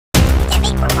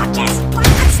Call just call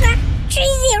us now.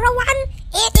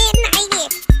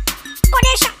 301-8898. Go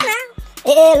there shop now.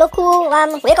 Hey, look who, where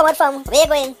you come out from? Where you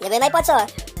going? You going my pots or?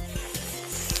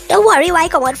 Don't worry where I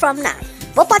come out from now.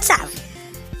 What pots have?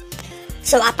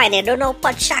 So I don't know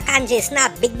pot Shaq and Jason a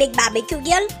big barbecue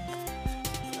girl.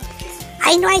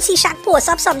 I know I see Shaq post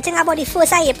up something about the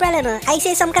 1st of April, you know. I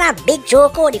say some kind of big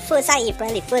joke the 1st of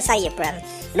April. You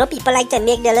know, people like to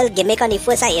make their little gimmick on the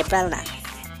 1st of April now.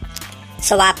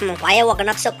 So why are you walking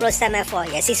up so close to me for?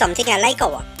 You see something I like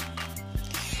or what?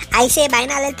 I say buy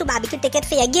a little barbecue ticket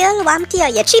for your girl, want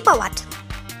you cheap or what?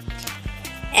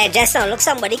 Just now, look,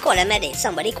 somebody call him a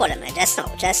somebody call him just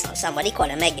now, somebody call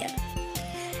him again.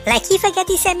 Like he forget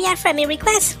he sent me a friendly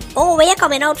request. Oh, where you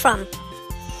coming out from?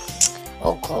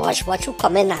 Oh gosh, what you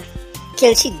coming now?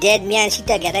 Till she dead, me and she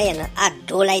together, you know. I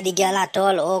don't like the girl at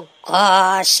all. Oh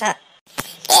gosh. Hey,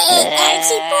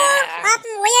 Chepo,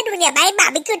 what you doing? You buy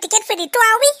barbecue ticket for the 2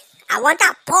 hours? I want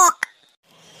a pork.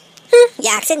 You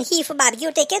asking he for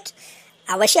barbecue ticket?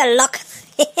 I wish you luck.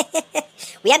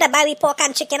 We had to buy pork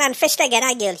and chicken and fish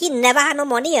together, girl. He never had no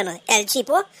money, you know. El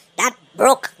Chepo, that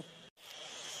broke.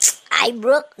 I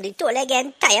broke the toll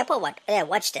again. Tie up or what?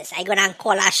 Watch this. I gonna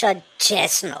call Asha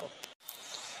just now.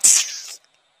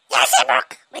 Yes, I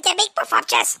broke. With a big puff up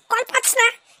chest. Call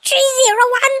Patsna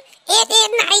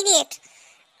 301-8898.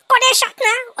 Call the Shaq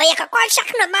now. Or you can call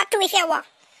Shaq number 2 if you want.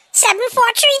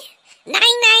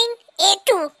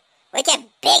 743-9982. With a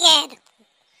big head.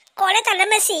 Call it and let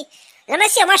me see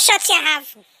how much shots you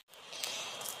have.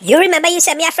 You remember you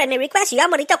sent me a friendly request? You have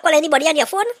money to call anybody on your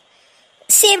phone?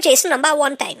 Save Jason number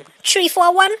 1 time.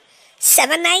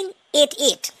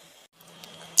 341-7988.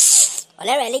 Well,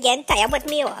 I really getting tired with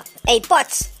me. Hey,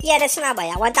 Pots, here this now, boy.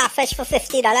 I want a fish for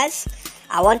 $50.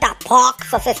 I want a pork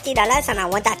for $50. And I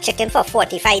want a chicken for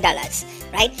 $45.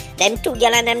 Right? Them two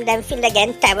girl and them feel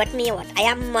again tired with me. What? I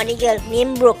am money girl. Me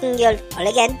am broken girl. All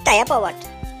again tired for what?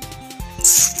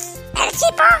 El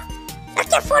Chepo, look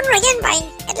your phone ringing, boy.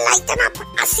 It lighten up.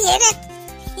 I see it.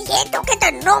 You ain't talking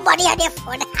to nobody on your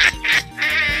phone.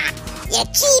 You're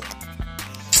cheap.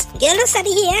 Girl, don't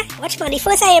study here. Watch me on the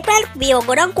 1st of April, we will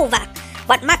go down Couva.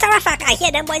 But matter of fact, I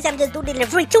hear them boys them just do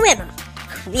delivery too, you know.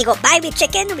 We go buy with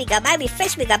chicken, we go buy with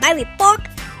fish, we go buy with pork,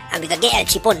 and we go get El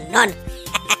Chepo none.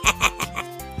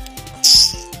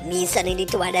 Me sending the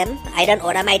two of them. I don't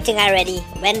order my thing already.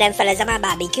 When them fellas are my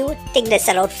barbecue, think they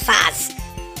sell out fast.